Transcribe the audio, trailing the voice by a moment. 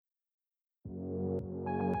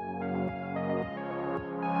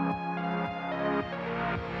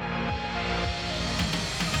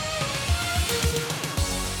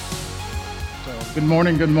Good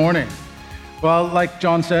morning, good morning. Well, like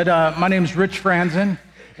John said, my name is Rich Franzen,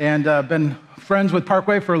 and I've been friends with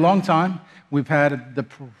Parkway for a long time. We've had the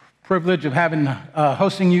privilege of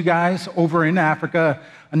hosting you guys over in Africa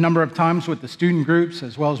a number of times with the student groups,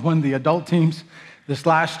 as well as one of the adult teams this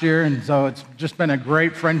last year, and so it's just been a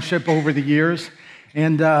great friendship over the years.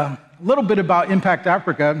 And a little bit about Impact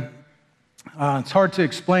Africa. It's hard to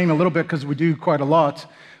explain a little bit because we do quite a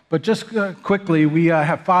lot. But just quickly, we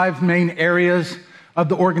have 5 main areas of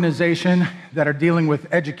the organization that are dealing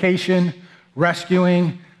with education,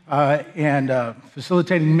 rescuing, and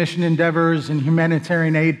facilitating mission endeavors and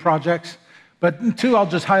humanitarian aid projects. But 2 I'll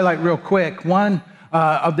just highlight real quick. One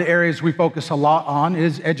of the areas we focus a lot on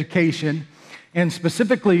is education, and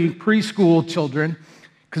specifically preschool children,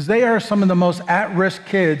 because they are some of the most at-risk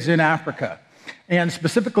kids in Africa. And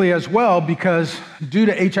specifically as well because due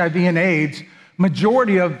to HIV and AIDS,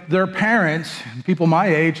 majority of their parents, people my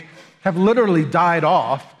age, have literally died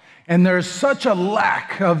off, and there's such a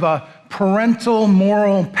lack of parental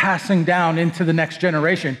moral passing down into the next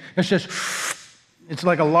generation. It's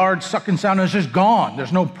like a large sucking sound, and it's just gone.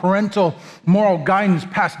 There's no parental moral guidance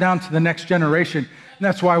passed down to the next generation. And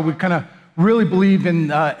that's why we kind of really believe in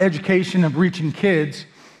education of reaching kids,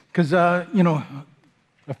 because, a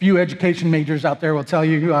few education majors out there will tell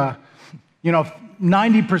you,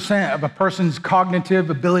 90% of a person's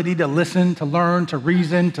cognitive ability to listen, to learn, to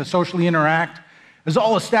reason, to socially interact is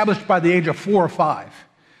all established by the age of 4 or 5.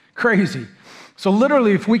 Crazy. So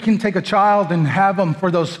literally, if we can take a child and have them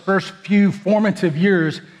for those first few formative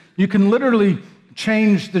years, you can literally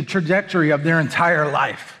change the trajectory of their entire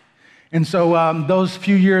life. And so those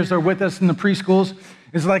few years they're with us in the preschools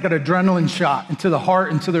is like an adrenaline shot into the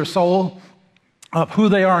heart, into their soul of who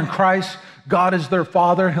they are in Christ. God is their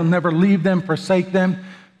Father. He'll never leave them, forsake them,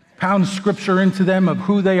 pound scripture into them of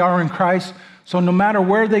who they are in Christ. So no matter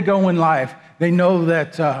where they go in life, they know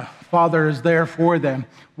that Father is there for them,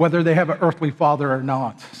 whether they have an earthly father or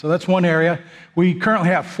not. So that's one area. We currently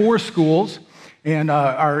have 4 schools and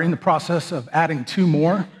are in the process of adding 2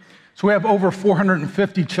 more. So we have over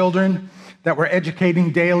 450 children that we're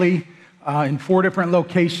educating daily in 4 different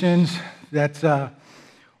locations. That's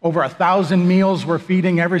over 1,000 meals we're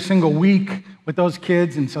feeding every single week with those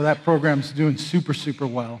kids, and so that program's doing super, super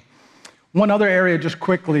well. One other area, just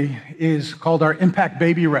quickly, is called our Impact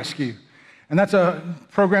Baby Rescue, and that's a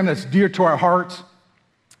program that's dear to our hearts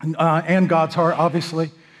and God's heart, obviously.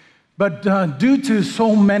 But due to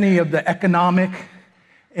so many of the economic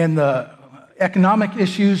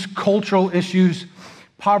issues, cultural issues,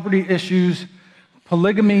 poverty issues,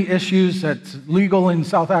 polygamy issues that's legal in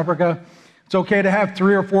South Africa, it's okay to have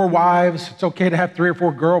 3 or 4 wives. It's okay to have 3 or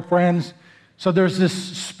 4 girlfriends. So there's this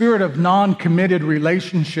spirit of non-committed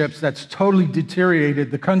relationships that's totally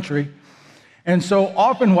deteriorated the country. And so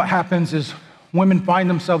often what happens is women find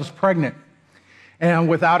themselves pregnant and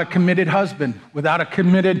without a committed husband, without a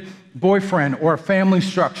committed boyfriend or a family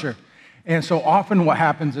structure. And so often what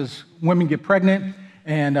happens is women get pregnant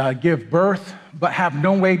and give birth, but have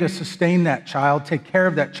no way to sustain that child, take care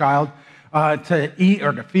of that child, to eat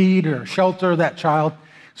or to feed or shelter that child.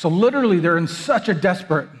 So literally they're in such a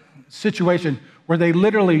desperate situation where they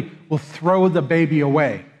literally will throw the baby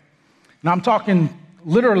away. And I'm talking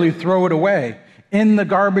literally throw it away in the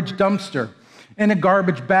garbage dumpster, in a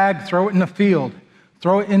garbage bag, throw it in the field,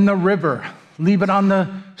 throw it in the river, leave it on the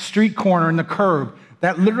street corner in the curb.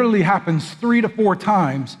 That literally happens 3 to 4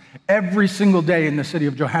 times every single day in the city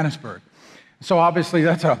of Johannesburg. So obviously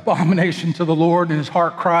that's an abomination to the Lord, and his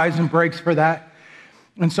heart cries and breaks for that.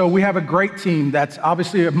 And so we have a great team that's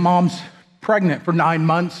obviously a mom's pregnant for 9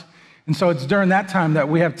 months. And so it's during that time that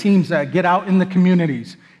we have teams that get out in the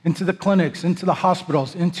communities, into the clinics, into the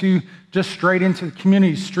hospitals, just straight into the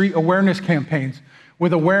community street awareness campaigns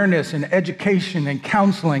with awareness and education and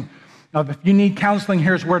counseling. If you need counseling,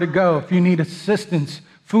 here's where to go. If you need assistance,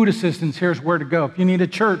 food assistance, here's where to go. If you need a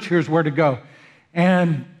church, here's where to go.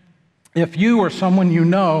 And if you or someone you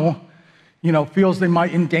know, feels they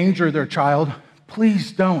might endanger their child,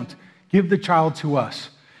 please don't. Give the child to us.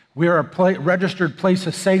 We are a registered place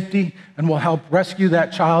of safety, and we'll help rescue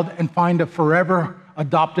that child and find a forever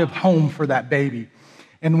adoptive home for that baby.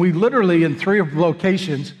 And we literally, in 3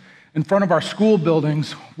 locations, in front of our school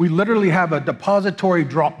buildings, we literally have a depository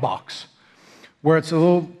drop box where it's a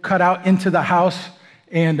little cut out into the house,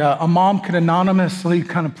 and a mom can anonymously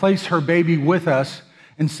kind of place her baby with us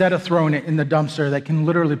instead of throwing it in the dumpster. They can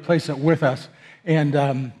literally place it with us.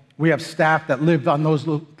 And we have staff that live on those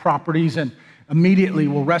properties and immediately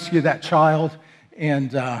will rescue that child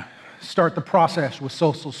and start the process with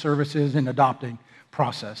social services and adopting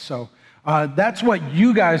process. So that's what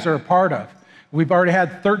you guys are a part of. We've already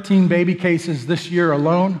had 13 baby cases this year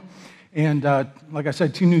alone. And like I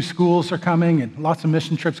said, 2 new schools are coming and lots of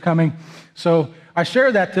mission trips coming. So I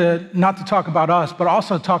share that not to talk about us, but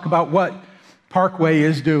also talk about what Parkway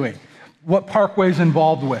is doing, what Parkway is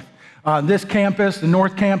involved with. This campus, the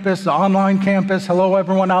North Campus, the online campus, hello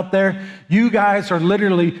everyone out there. You guys are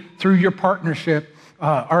literally, through your partnership,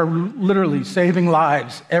 are literally saving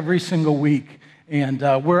lives every single week. And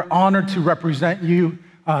we're honored to represent you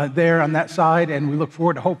there on that side, and we look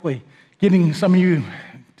forward to hopefully getting some of you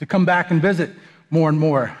to come back and visit more and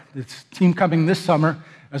more. It's a team coming this summer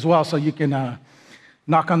as well, so you can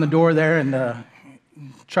knock on the door there and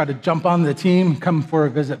try to jump on the team, come for a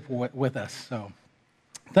visit with us. So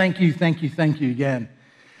thank you again.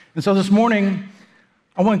 And so this morning,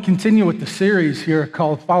 I want to continue with the series here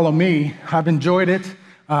called Follow Me. I've enjoyed it.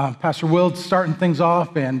 Pastor Will's starting things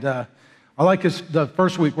off, and I like the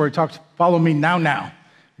first week where he talks, follow me now,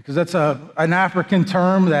 because that's an African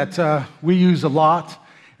term that we use a lot,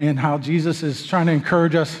 and how Jesus is trying to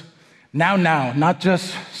encourage us now, not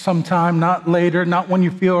just sometime, not later, not when you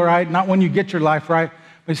feel right, not when you get your life right,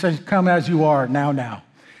 but he says, come as you are, now.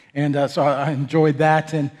 And so I enjoyed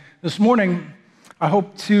that. And this morning, I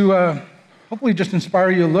hope to hopefully just inspire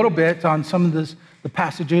you a little bit on some of the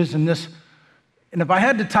passages in this. And if I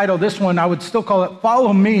had to title this one, I would still call it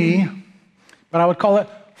Follow Me, but I would call it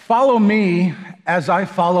Follow Me as I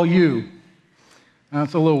Follow You. Now,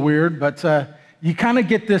 that's a little weird, but you kind of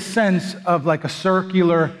get this sense of like a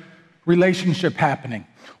circular relationship happening.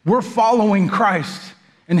 We're following Christ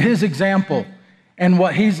and his example and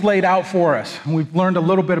what he's laid out for us. And we've learned a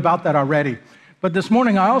little bit about that already. But this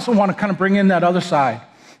morning, I also want to kind of bring in that other side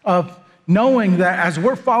of knowing that as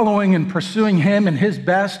we're following and pursuing him and his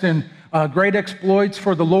best and great exploits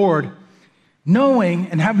for the Lord, knowing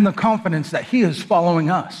and having the confidence that he is following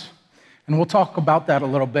us. And we'll talk about that a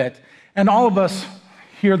little bit. And all of us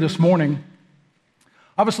here this morning,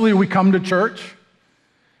 obviously we come to church.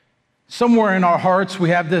 Somewhere in our hearts we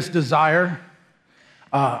have this desire.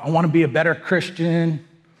 I want to be a better Christian.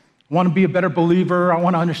 I want to be a better believer. I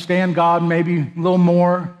want to understand God maybe a little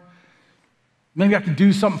more. Maybe I can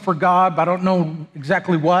do something for God, but I don't know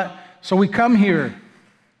exactly what. So we come here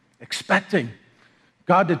expecting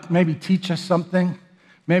God to maybe teach us something,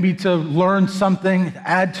 maybe to learn something, to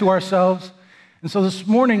add to ourselves. And so this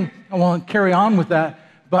morning, I want to carry on with that,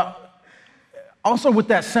 but also with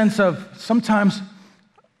that sense of sometimes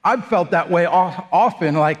I've felt that way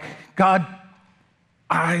often, like, God,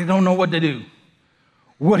 I don't know what to do.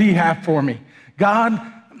 What do you have for me? God,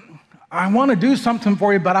 I want to do something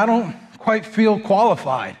for you, but I don't quite feel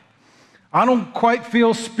qualified. I don't quite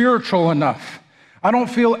feel spiritual enough. I don't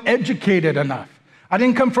feel educated enough. I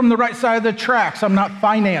didn't come from the right side of the tracks. I'm not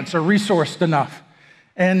financed or resourced enough.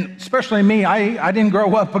 And especially me, I didn't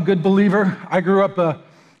grow up a good believer. I grew up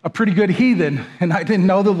a pretty good heathen, and I didn't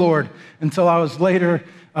know the Lord until I was later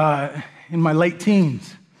in my late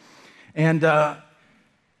teens. And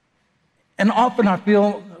often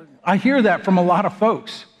I hear that from a lot of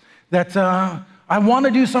folks, that I want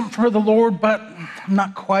to do something for the Lord, but I'm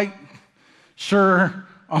not quite sure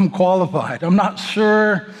I'm qualified. I'm not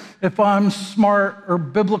sure if I'm smart or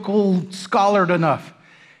biblical scholared enough.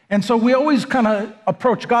 And so we always kind of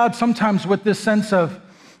approach God sometimes with this sense of,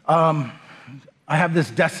 I have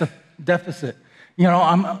this deficit. You know,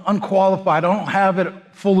 I'm unqualified. I don't have it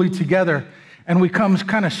fully together. And we come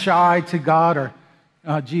kind of shy to God,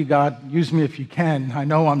 or, gee, God, use me if you can. I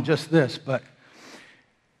know I'm just this, but...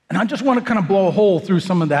 And I just want to kind of blow a hole through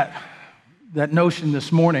some of that notion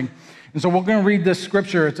this morning. And so we're going to read this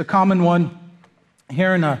scripture. It's a common one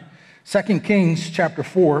here in 2 Kings chapter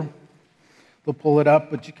 4. They'll pull it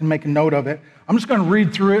up, but you can make a note of it. I'm just going to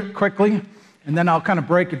read through it quickly, and then I'll kind of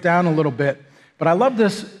break it down a little bit. But I love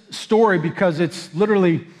this story because it's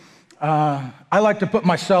literally, I like to put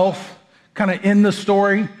myself kind of in the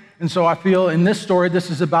story. And so I feel in this story, this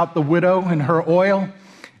is about the widow and her oil.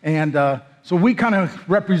 And so we kind of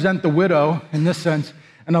represent the widow in this sense.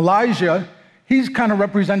 And Elijah, he kind of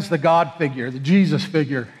represents the God figure, the Jesus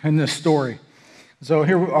figure in this story. So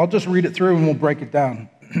here, I'll just read it through and we'll break it down.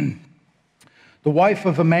 The wife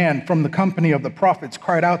of a man from the company of the prophets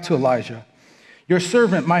cried out to Elijah, "Your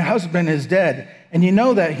servant, my husband, is dead, and you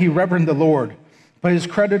know that he reverenced the Lord. But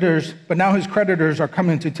now his creditors are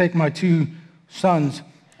coming to take my 2 sons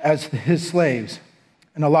as his slaves."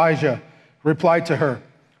 And Elijah replied to her,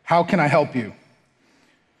 "How can I help you?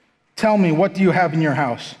 Tell me, what do you have in your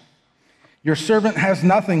house?" "Your servant has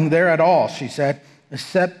nothing there at all," she said,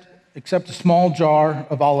 except a small jar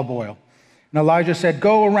of olive oil. And Elijah said,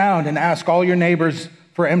 "Go around and ask all your neighbors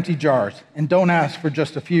for empty jars, and don't ask for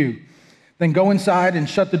just a few." Then go inside and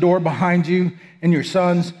shut the door behind you and your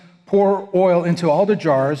sons. Pour oil into all the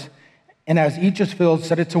jars, and as each is filled,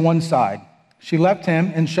 set it to one side." She left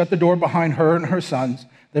him and shut the door behind her and her sons.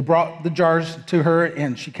 They brought the jars to her,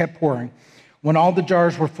 and she kept pouring. When all the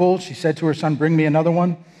jars were full, she said to her son, "Bring me another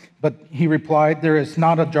one." But he replied, "There is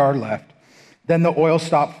not a jar left." Then the oil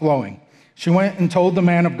stopped flowing. She went and told the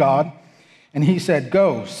man of God, and he said,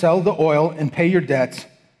 "Go, sell the oil and pay your debts,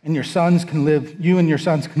 and your sons can live. You and your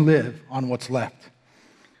sons can live on what's left."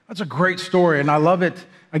 That's a great story, and I love it.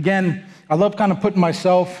 Again, I love kind of putting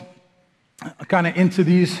myself kind of into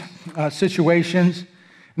these situations.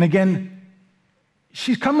 And again,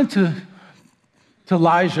 she's coming to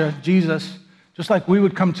Elijah, Jesus, just like we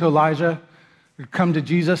would come to Elijah, we'd come to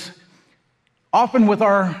Jesus, often with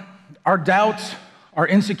our doubts, our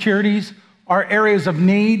insecurities, our areas of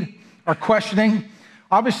need, our questioning.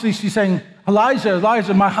 Obviously, she's saying, Elijah,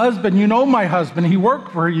 my husband, you know my husband. He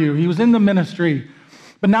worked for you. He was in the ministry,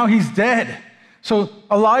 but now he's dead. So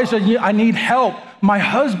Elijah, I need help. My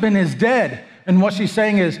husband is dead. And what she's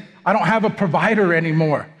saying is, I don't have a provider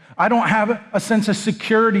anymore. I don't have a sense of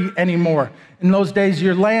security anymore. In those days,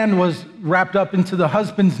 your land was wrapped up into the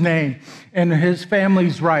husband's name and his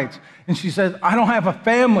family's rights. And she says, I don't have a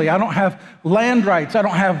family. I don't have land rights. I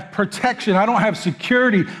don't have protection. I don't have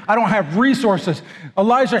security. I don't have resources.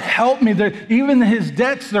 Elijah, help me. Even his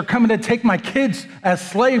debts, they're coming to take my kids as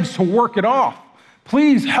slaves to work it off.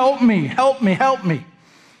 Please help me, help me, help me.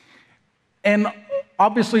 And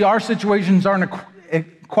obviously our situations aren't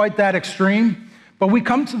quite that extreme, but we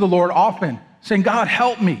come to the Lord often saying, God,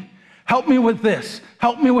 help me. Help me with this.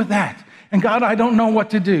 Help me with that. And God, I don't know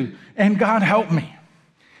what to do. And God, help me.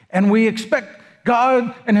 And we expect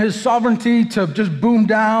God and his sovereignty to just boom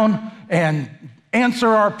down and answer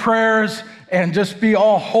our prayers and just be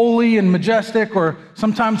all holy and majestic. Or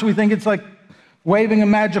sometimes we think it's like waving a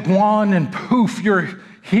magic wand and poof, you're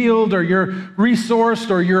healed or you're resourced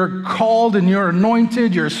or you're called and you're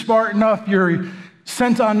anointed, you're smart enough, you're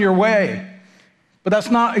sent on your way. But that's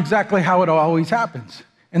not exactly how it always happens.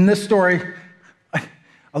 In this story,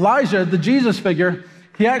 Elijah, the Jesus figure,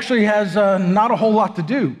 he actually has not a whole lot to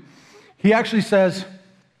do. He actually says,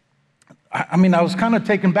 I was kind of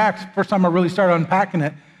taken back the first time I really started unpacking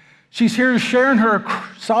it. She's here sharing her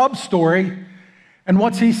sob story, and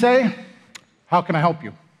what's he say? How can I help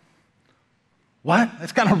you? What?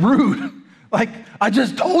 That's kind of rude. Like, I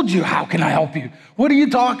just told you, how can I help you? What are you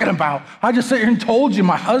talking about? I just sat here and told you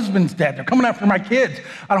my husband's dead. They're coming after my kids.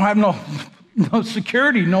 I don't have no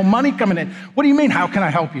security, no money coming in. What do you mean, how can I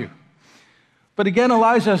help you? But again,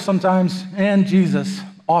 Elijah sometimes, and Jesus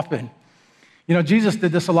often, Jesus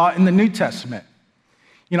did this a lot in the New Testament.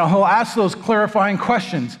 He'll ask those clarifying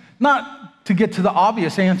questions, not to get to the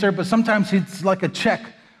obvious answer, but sometimes it's like a check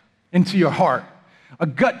into your heart, a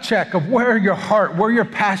gut check of where your heart, where your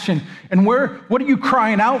passion, and what are you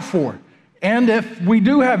crying out for? And if we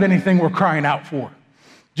do have anything we're crying out for.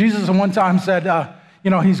 Jesus at one time said,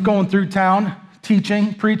 he's going through town,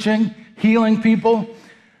 teaching, preaching, healing people.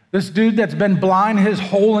 This dude that's been blind his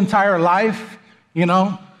whole entire life,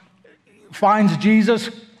 finds Jesus,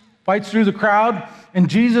 fights through the crowd, and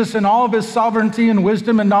Jesus in all of his sovereignty and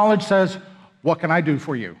wisdom and knowledge says, what can I do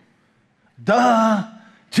for you? Duh,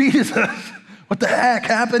 Jesus, what the heck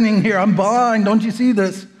happening here? I'm blind, don't you see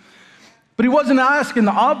this? But he wasn't asking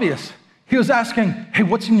the obvious. He was asking, hey,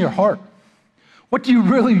 what's in your heart? What do you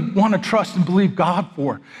really want to trust and believe God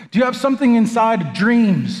for? Do you have something inside,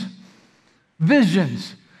 dreams,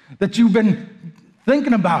 visions that you've been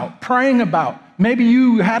thinking about, praying about? Maybe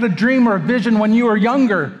you had a dream or a vision when you were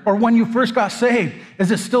younger or when you first got saved. Is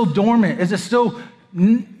it still dormant? Is it still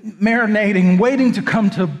marinating, waiting to come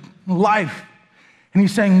to life? And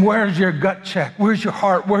he's saying, where's your gut check? Where's your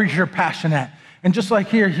heart? Where's your passion at? And just like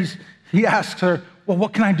here, he asks her, well,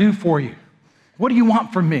 what can I do for you? What do you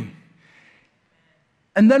want from me?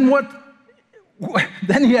 And then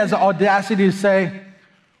then he has the audacity to say,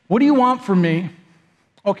 what do you want from me?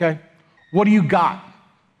 Okay, what do you got?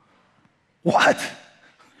 What?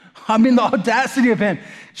 The audacity of him.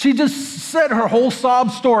 She just said her whole sob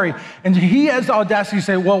story, and he has the audacity to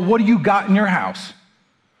say, well, what do you got in your house?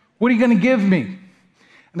 What are you going to give me?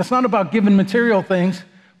 And it's not about giving material things,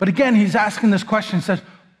 but again, he's asking this question. He says,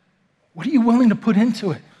 what are you willing to put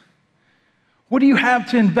into it? What do you have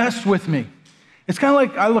to invest with me? It's kind of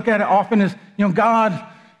like, I look at it often as, God,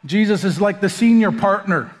 Jesus is like the senior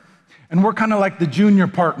partner, and we're kind of like the junior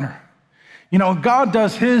partner. God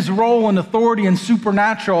does his role and authority in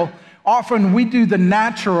supernatural. Often we do the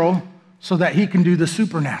natural so that he can do the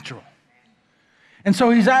supernatural. And so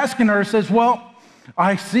he's asking her, says, well,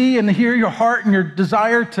 I see and hear your heart and your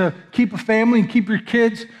desire to keep a family and keep your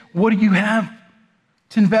kids. What do you have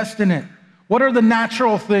to invest in it? What are the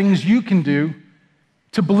natural things you can do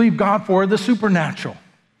to believe God for the supernatural?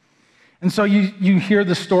 And so you hear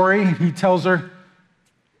the story. He tells her,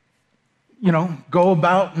 go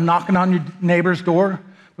about knocking on your neighbor's door.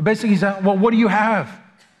 But basically he's like, well, what do you have?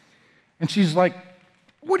 And she's like,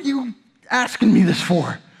 what are you asking me this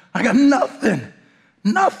for? I got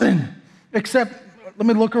nothing, except, let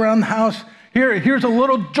me look around the house. Here's a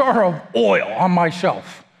little jar of oil on my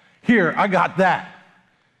shelf. Here, I got that.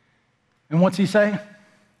 And what's he say?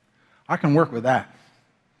 I can work with that.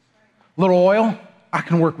 Little oil, I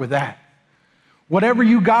can work with that. Whatever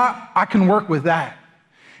you got, I can work with that.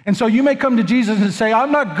 And so you may come to Jesus and say,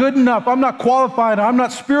 I'm not good enough, I'm not qualified, I'm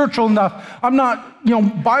not spiritual enough, I'm not,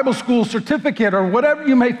 Bible school certificate or whatever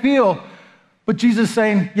you may feel. But Jesus is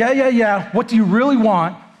saying, yeah, what do you really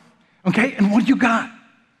want? Okay, and what do you got?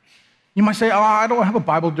 You might say, I don't have a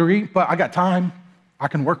Bible degree, but I got time. I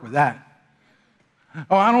can work with that.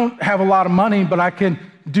 Oh, I don't have a lot of money, but I can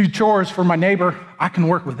do chores for my neighbor. I can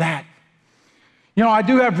work with that. I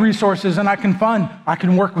do have resources and I can fund. I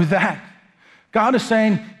can work with that. God is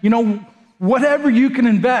saying, whatever you can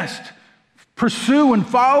invest, pursue and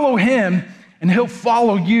follow him, and he'll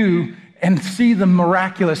follow you and see the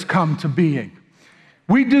miraculous come to being.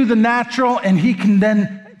 We do the natural, and he can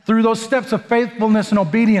then, through those steps of faithfulness and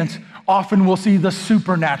obedience, often we'll see the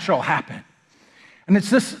supernatural happen. And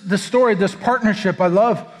it's this story, this partnership. I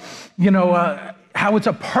love, how it's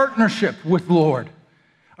a partnership with the Lord.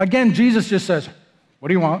 Again, Jesus just says, what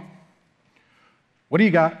do you want? What do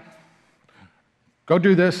you got? Go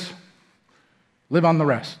do this. Live on the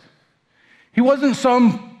rest. He wasn't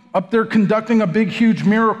up there conducting a big, huge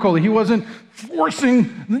miracle. He wasn't forcing,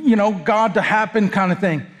 God to happen kind of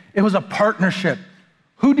thing. It was a partnership.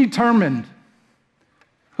 Who determined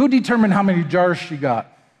how many jars she got?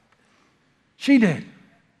 She did.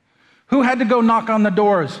 Who had to go knock on the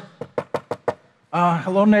doors?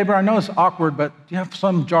 Hello, neighbor, I know it's awkward, but do you have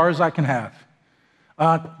some jars I can have?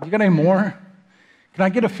 You got any more? Can I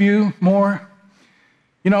get a few more?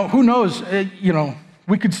 Who knows?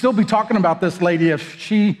 We could still be talking about this lady if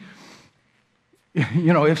she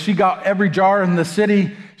got every jar in the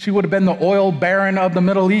city, she would have been the oil baron of the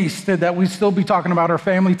Middle East, that we'd still be talking about her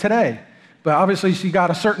family today. But obviously she got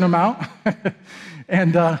a certain amount,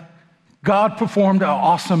 and God performed an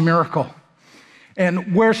awesome miracle.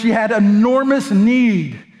 And where she had enormous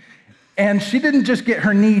need, and she didn't just get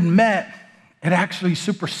her need met, it actually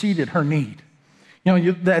superseded her need.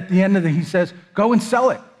 At the end of it, he says, go and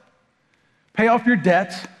sell it. Pay off your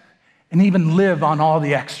debts, and even live on all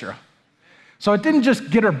the extra. So it didn't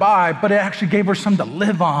just get her by, but it actually gave her something to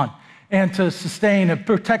live on and to sustain. It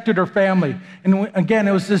protected her family. And again,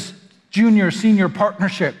 it was this junior-senior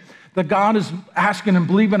partnership that God is asking and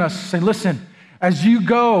believing us to say, listen, as you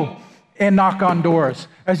go and knock on doors,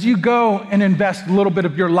 as you go and invest a little bit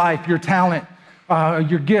of your life, your talent,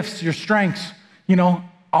 your gifts, your strengths,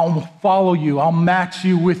 I'll follow you. I'll match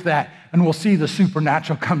you with that, and we'll see the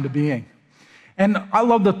supernatural come to being. And I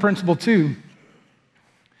love the principle, too.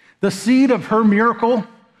 The seed of her miracle,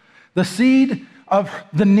 the seed of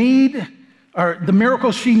the need, or the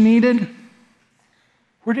miracle she needed,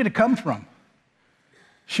 where did it come from?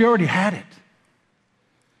 She already had it.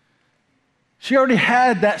 She already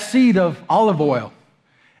had that seed of olive oil,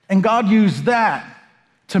 and God used that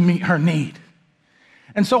to meet her need.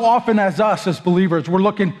 And so often as believers, we're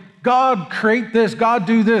looking, God create this, God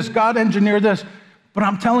do this, God engineer this. But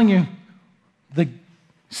I'm telling you, the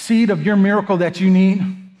seed of your miracle that you need,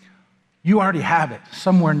 you already have it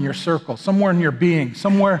somewhere in your circle, somewhere in your being,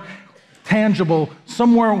 somewhere tangible,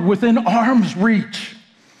 somewhere within arm's reach.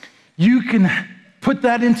 You can put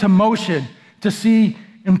that into motion to see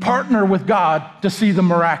and partner with God to see the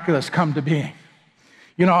miraculous come to being.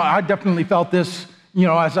 I definitely felt this,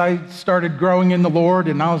 as I started growing in the Lord,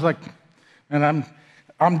 and I was like, and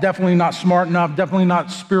I'm definitely not smart enough, definitely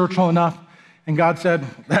not spiritual enough. And God said,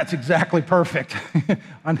 that's exactly perfect.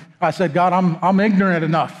 I said, God, I'm ignorant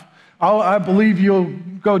enough. I believe you'll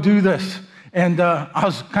go do this. And I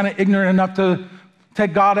was kind of ignorant enough to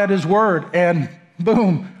take God at his word. And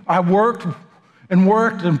boom, I worked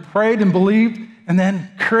and prayed and believed, and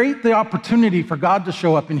then create the opportunity for God to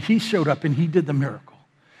show up. And he showed up and he did the miracle.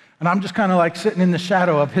 And I'm just kind of like sitting in the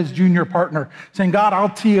shadow of his junior partner saying, God, I'll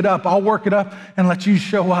tee it up, I'll work it up and let you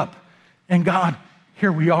show up. And God,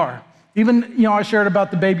 here we are. Even, I shared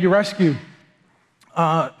about the baby rescue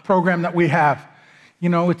program that we have.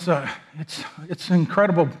 It's an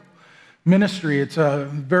incredible ministry. It's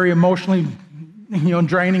very emotionally,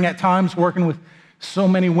 draining at times, working with so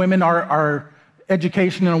many women. Our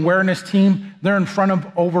education and awareness team, they're in front of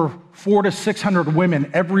over 400 to 600 women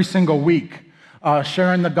every single week,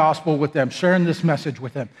 sharing the gospel with them, sharing this message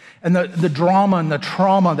with them. And the drama and the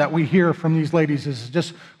trauma that we hear from these ladies is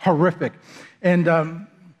just horrific. And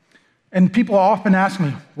people often ask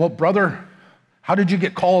me, well, brother, how did you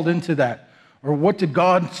get called into that? Or what did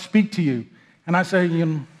God speak to you? And I say,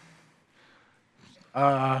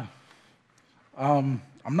 I'm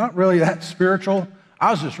not really that spiritual.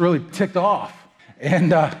 I was just really ticked off.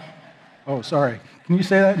 And, oh, sorry. Can you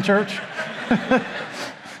say that in church?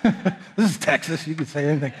 This is Texas. You can say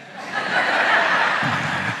anything.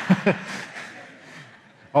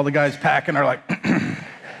 All the guys packing are like,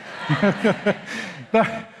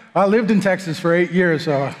 I lived in Texas for 8 years,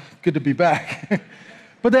 so good to be back.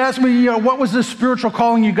 But they asked me, what was the spiritual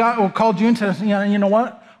calling you got, or called you into? You know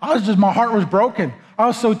what? My heart was broken. I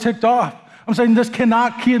was so ticked off. I'm saying this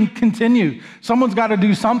cannot continue. Someone's got to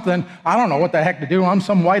do something. I don't know what the heck to do. I'm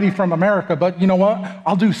some whitey from America, but you know what?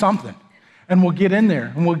 I'll do something. And we'll get in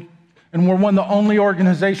there. And we're one of the only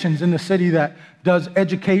organizations in the city that does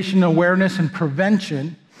education, awareness, and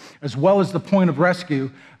prevention, as well as the point of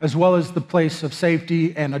rescue, as well as the place of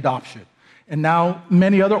safety and adoption. And now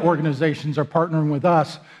many other organizations are partnering with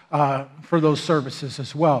us for those services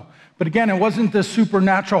as well. But again, it wasn't this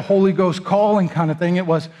supernatural Holy Ghost calling kind of thing. It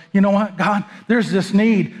was, you know what, God, there's this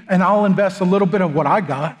need, and I'll invest a little bit of what I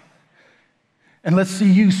got, and let's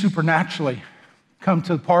see you supernaturally come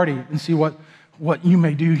to the party and see what you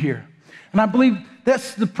may do here. And I believe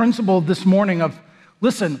that's the principle this morning of,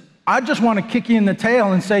 listen, I just want to kick you in the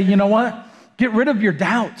tail and say, you know what? Get rid of your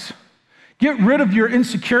doubts. Get rid of your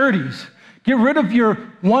insecurities. Get rid of your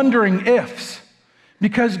wondering ifs.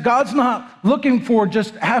 Because God's not looking for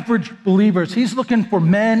just average believers. He's looking for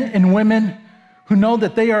men and women who know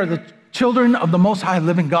that they are the children of the Most High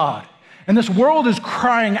living God. And this world is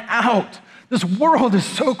crying out. This world is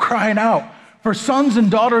so crying out for sons and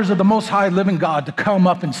daughters of the Most High living God to come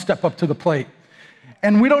up and step up to the plate.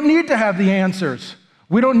 And we don't need to have the answers.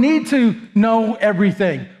 We don't need to know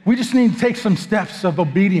everything. We just need to take some steps of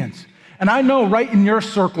obedience. And I know right in your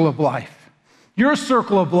circle of life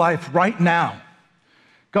right now,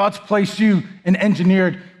 God's placed you and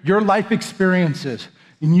engineered your life experiences,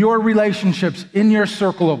 in your relationships, in your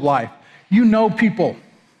circle of life. You know people.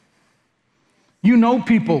 You know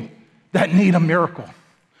people that need a miracle.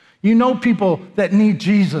 You know people that need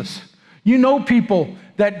Jesus. You know people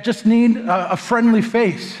that just need a friendly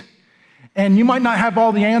face. And you might not have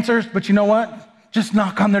all the answers, but you know what? Just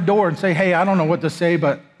knock on their door and say, hey, I don't know what to say,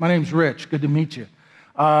 but my name's Rich. Good to meet you.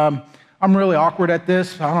 I'm really awkward at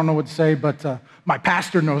this. I don't know what to say, but my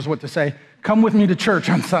pastor knows what to say. Come with me to church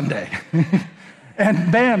on Sunday.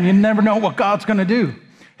 And bam, you never know what God's going to do.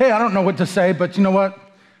 Hey, I don't know what to say, but you know what?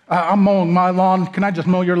 I'm mowing my lawn. Can I just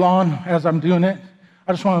mow your lawn as I'm doing it?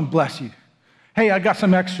 I just want to bless you. Hey, I got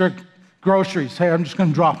some extra groceries. Hey, I'm just going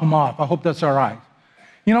to drop them off. I hope that's all right.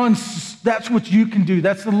 You know, and that's what you can do.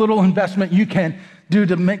 That's the little investment you can do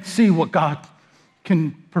to see what God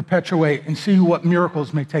can perpetuate and see what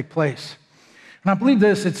miracles may take place. And I believe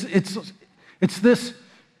this, it's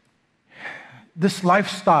this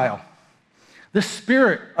lifestyle, this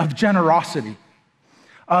spirit of generosity,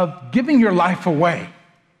 of giving your life away.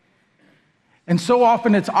 And so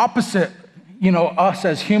often it's opposite, us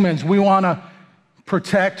as humans. We want to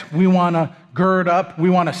protect, we want to gird up, we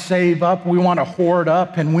want to save up, we want to hoard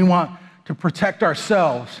up, and we want to protect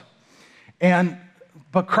ourselves.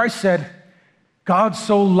 But Christ said, God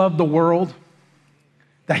so loved the world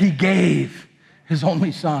that he gave his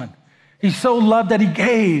only son. He so loved that he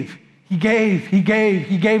gave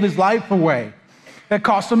his life away. That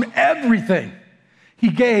cost him everything. He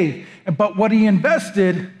gave, but what he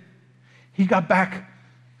invested, he got back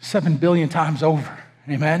 7 billion times over.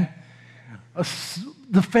 Amen?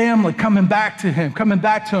 The family coming back to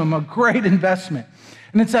him, a great investment.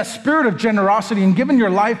 And it's that spirit of generosity and giving your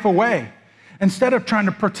life away. Instead of trying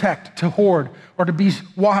to protect, to hoard, or to be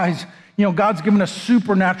wise, God's given us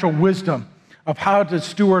supernatural wisdom of how to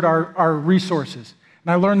steward our resources.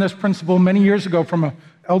 And I learned this principle many years ago from an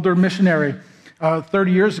elder missionary.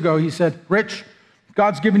 30 years ago, he said, Rich,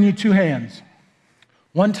 God's given you 2 hands,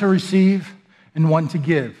 one to receive and one to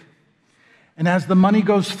give. And as the money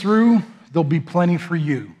goes through, there'll be plenty for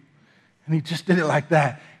you. And he just did it like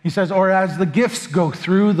that. He says, or as the gifts go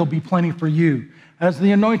through, there'll be plenty for you. As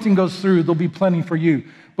the anointing goes through, there'll be plenty for you.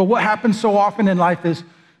 But what happens so often in life is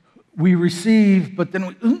we receive, but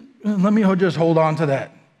then let me just hold on to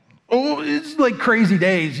that. Oh, it's like crazy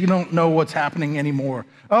days. You don't know what's happening anymore.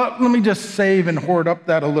 Let me just save and hoard up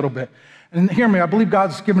that a little bit. And hear me, I believe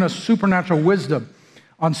God's given us supernatural wisdom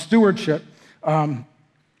on stewardship.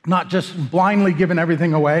 not just blindly giving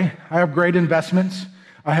everything away. I have great investments.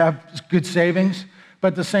 I have good savings. But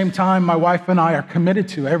at the same time, my wife and I are committed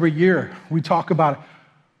to every year. We talk about,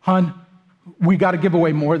 hon, we got to give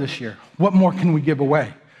away more this year. What more can we give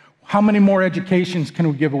away? How many more educations can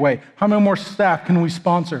we give away? How many more staff can we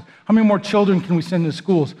sponsor? How many more children can we send to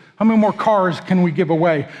schools? How many more cars can we give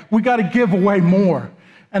away? We got to give away more.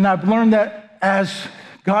 And I've learned that as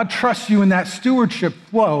God trusts you in that stewardship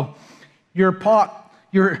flow, your pot,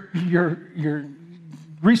 your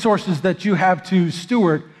resources that you have to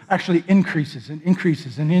steward actually increases and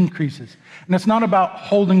increases and increases. And it's not about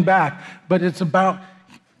holding back, but it's about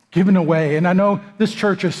giving away. And I know this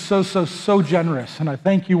church is so generous, and I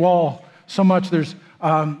thank you all so much. There's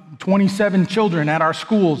 27 children at our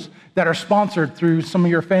schools that are sponsored through some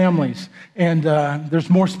of your families, and there's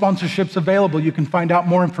more sponsorships available. You can find out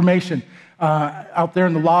more information out there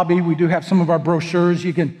in the lobby. We do have some of our brochures.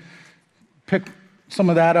 You can pick some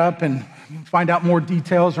of that up and find out more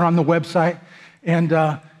details are on the website. And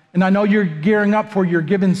I know you're gearing up for your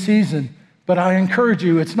giving season, but I encourage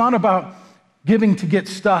you, it's not about giving to get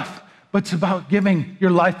stuff, but it's about giving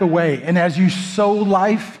your life away. And as you sow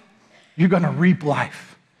life, you're going to reap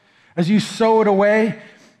life. As you sow it away,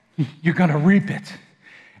 you're going to reap it.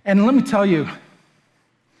 And let me tell you,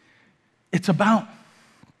 it's about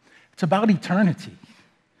eternity.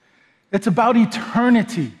 It's about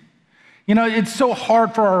eternity. You know, it's so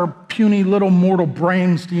hard for our puny little mortal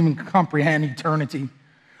brains to even comprehend eternity.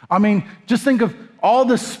 I mean, just think of all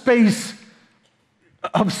the space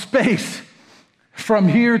from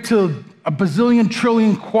here to a bazillion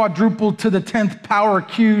trillion quadruple to the 10th power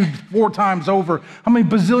cubed 4 times over. How many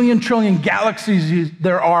bazillion trillion galaxies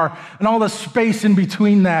there are, and all the space in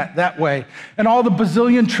between that way. And all the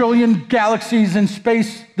bazillion trillion galaxies in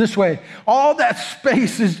space this way. All that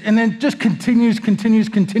space is, and then just continues, a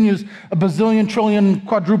bazillion trillion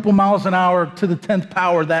quadruple miles an hour to the 10th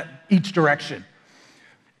power that each direction.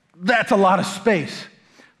 That's a lot of space.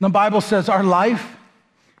 The Bible says our life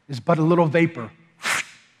is but a little vapor.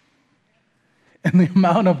 And the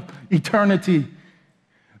amount of eternity.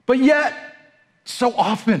 But yet, so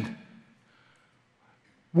often,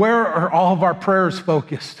 where are all of our prayers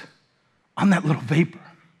focused? On that little vapor.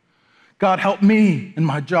 God, help me in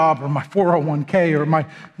my job or my 401k or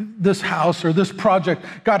this house or this project.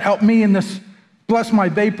 God, help me in this. Bless my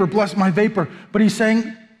vapor, bless my vapor. But he's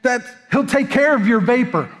saying that he'll take care of your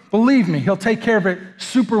vapor. Believe me, he'll take care of it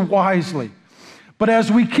super wisely. But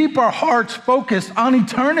as we keep our hearts focused on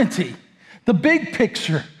eternity, the big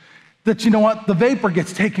picture, that you know what, the vapor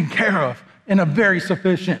gets taken care of in a very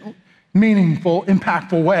sufficient, meaningful,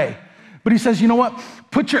 impactful way. But he says, you know what,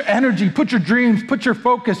 put your energy, put your dreams, put your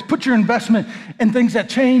focus, put your investment in things that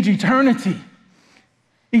change eternity.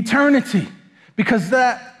 Eternity, because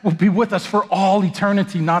that will be with us for all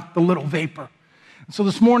eternity, not the little vapor. And so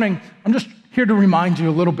this morning, I'm just here to remind you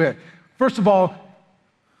a little bit. First of all,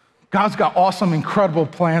 God's got awesome, incredible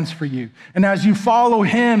plans for you. And as you follow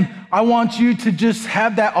him, I want you to just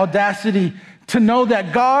have that audacity to know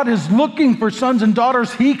that God is looking for sons and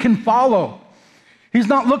daughters he can follow. He's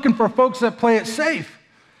not looking for folks that play it safe.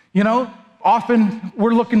 You know, often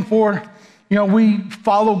we're looking for, you know, we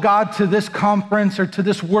follow God to this conference or to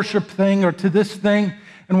this worship thing or to this thing,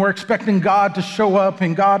 and we're expecting God to show up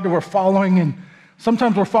and God we're following, and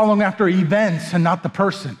sometimes we're following after events and not the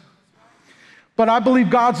person. But I believe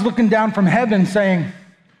God's looking down from heaven saying,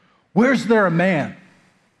 where's there a man?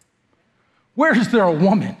 Where's there a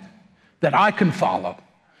woman that I can follow?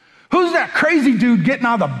 Who's that crazy dude getting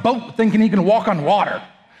out of the boat thinking he can walk on water?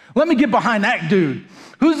 Let me get behind that dude.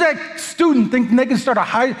 Who's that student thinking they can start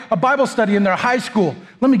a Bible study in their high school?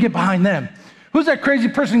 Let me get behind them. Who's that crazy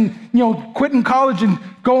person, you know, quitting college and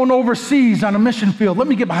going overseas on a mission field? Let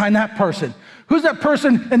me get behind that person. Who's that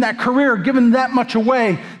person in that career giving that much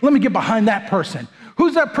away? Let me get behind that person.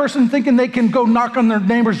 Who's that person thinking they can go knock on their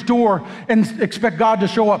neighbor's door and expect God to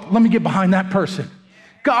show up? Let me get behind that person.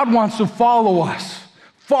 God wants to follow us.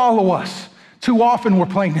 Follow us. Too often we're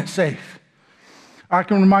playing it safe. I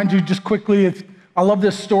can remind you just quickly, I love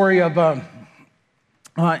this story of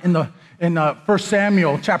in 1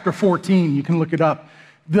 Samuel chapter 14. You can look it up.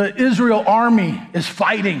 The Israel army is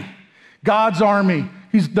fighting God's army.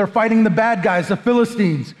 They're fighting the bad guys, the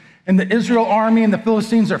Philistines. And the Israel army and the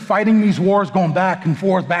Philistines are fighting these wars, going back and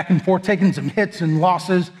forth, taking some hits and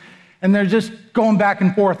losses. And they're just going back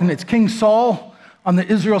and forth. And it's King Saul on the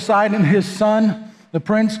Israel side and his son, the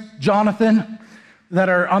prince, Jonathan, that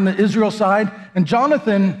are on the Israel side. And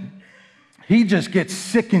Jonathan, he just gets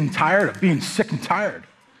sick and tired of being sick and tired.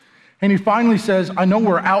 And he finally says, I know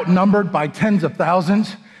we're outnumbered by tens of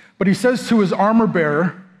thousands, but he says to his armor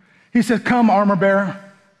bearer, he says, come, armor bearer,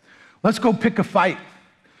 Let's go pick a fight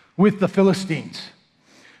with the Philistines.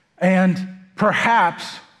 And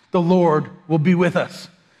perhaps the Lord will be with us.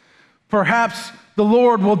 Perhaps the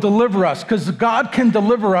Lord will deliver us, because God can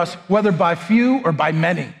deliver us whether by few or by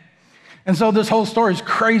many. And so this whole story is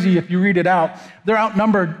crazy if you read it out. They're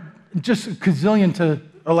outnumbered just a gazillion to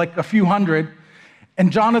like a few hundred.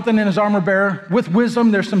 And Jonathan and his armor bearer, with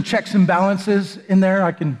wisdom, there's some checks and balances in there.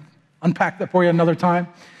 I can unpack that for you another time.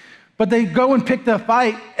 But they go and pick the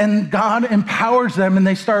fight, and God empowers them, and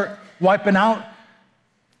they start wiping out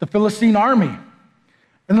the Philistine army.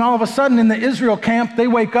 And then all of a sudden in the Israel camp, they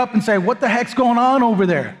wake up and say, what the heck's going on over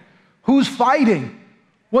there? Who's fighting?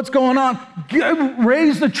 What's going on?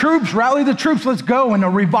 Raise the troops, rally the troops, let's go. And a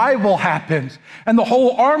revival happens. And the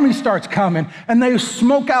whole army starts coming. And they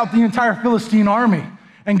smoke out the entire Philistine army.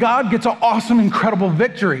 And God gets an awesome, incredible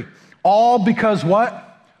victory. All because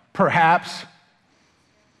what? Perhaps.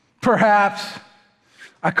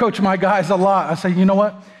 I coach my guys a lot. I say, you know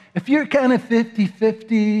what? If you're kind of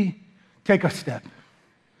 50-50, take a step.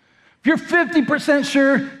 If you're 50%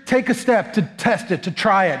 sure, take a step to test it, to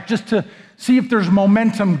try it, just to see if there's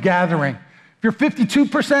momentum gathering. If you're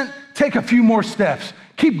 52%, take a few more steps.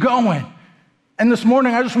 Keep going. And this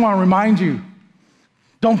morning, I just want to remind you,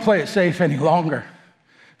 don't play it safe any longer.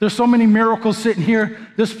 There's so many miracles sitting here.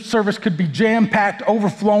 This service could be jam-packed,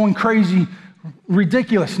 overflowing, crazy,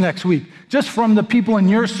 ridiculous next week, just from the people in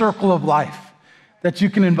your circle of life that you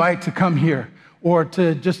can invite to come here, or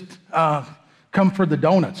to just come for the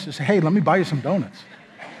donuts. Just say, hey, let me buy you some donuts.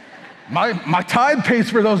 My tithe pays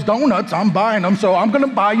for those donuts. I'm buying them, so I'm going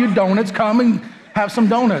to buy you donuts. Come and have some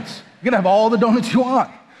donuts. You can have all the donuts you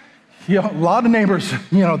want. You know, a lot of neighbors,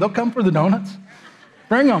 they'll come for the donuts.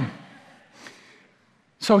 Bring them.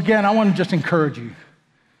 So again, I want to just encourage you.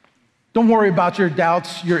 Don't worry about your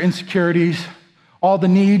doubts, your insecurities, all the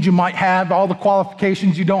needs you might have, all the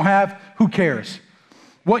qualifications you don't have. Who cares?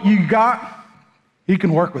 What you got, He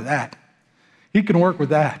can work with that. He can work with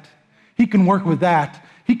that. He can work with that.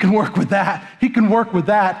 He can work with that. He can work with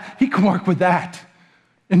that. He can work with that.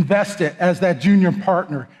 Invest it as that junior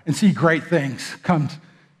partner and see great things come.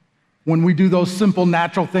 When we do those simple,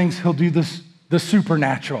 natural things, He'll do the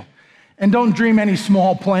supernatural. And don't dream any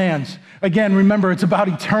small plans. Again, remember, it's about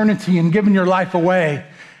eternity and giving your life away.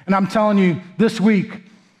 And I'm telling you, this week,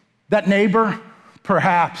 that neighbor,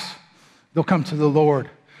 perhaps they'll come to the Lord.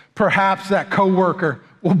 Perhaps that coworker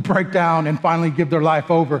will break down and finally give their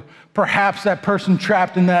life over. Perhaps that person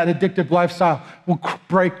trapped in that addictive lifestyle will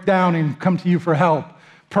break down and come to you for help.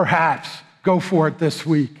 Perhaps. Go for it this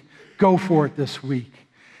week. Go for it this week.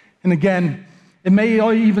 And again, it may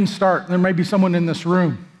even start, there may be someone in this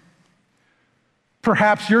room.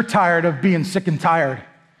 Perhaps you're tired of being sick and tired.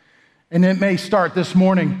 And it may start this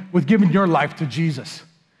morning with giving your life to Jesus.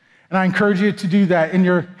 And I encourage you to do that. In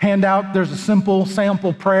your handout, there's a simple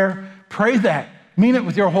sample prayer. Pray that. Mean it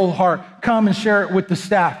with your whole heart. Come and share it with the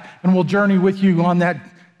staff, and we'll journey with you on that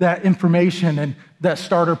information and that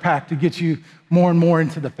starter pack to get you more and more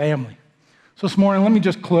into the family. So this morning, let me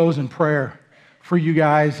just close in prayer for you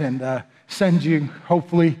guys and send you,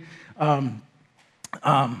 hopefully,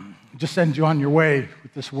 just send you on your way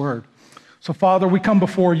with this word. So Father, we come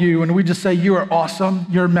before you and we just say you are awesome,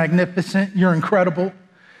 you're magnificent, you're incredible.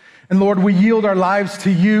 And Lord, we yield our lives to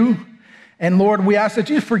you. And Lord, we ask that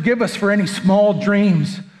you forgive us for any small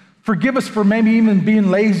dreams. Forgive us for maybe even being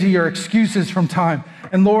lazy or excuses from time.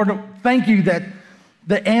 And Lord, thank you that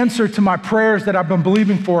the answer to my prayers that I've been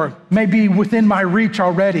believing for may be within my reach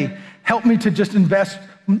already. Help me to just invest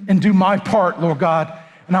and do my part, Lord God.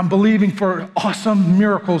 And I'm believing for awesome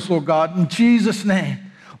miracles, Lord God, in Jesus' name.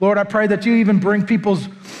 Lord, I pray that you even bring people's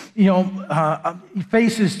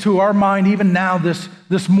faces to our mind even now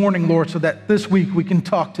this morning, Lord, so that this week we can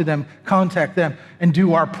talk to them, contact them, and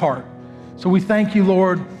do our part. So we thank you,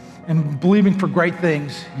 Lord, and believing for great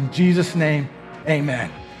things. In Jesus' name, amen.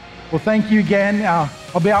 Well, thank you again.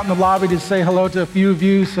 I'll be out in the lobby to say hello to a few of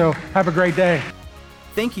you, so have a great day.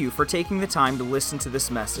 Thank you for taking the time to listen to this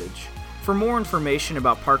message. For more information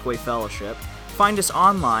about Parkway Fellowship, find us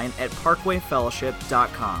online at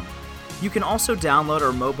parkwayfellowship.com. You can also download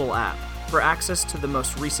our mobile app for access to the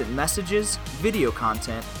most recent messages, video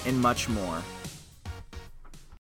content, and much more.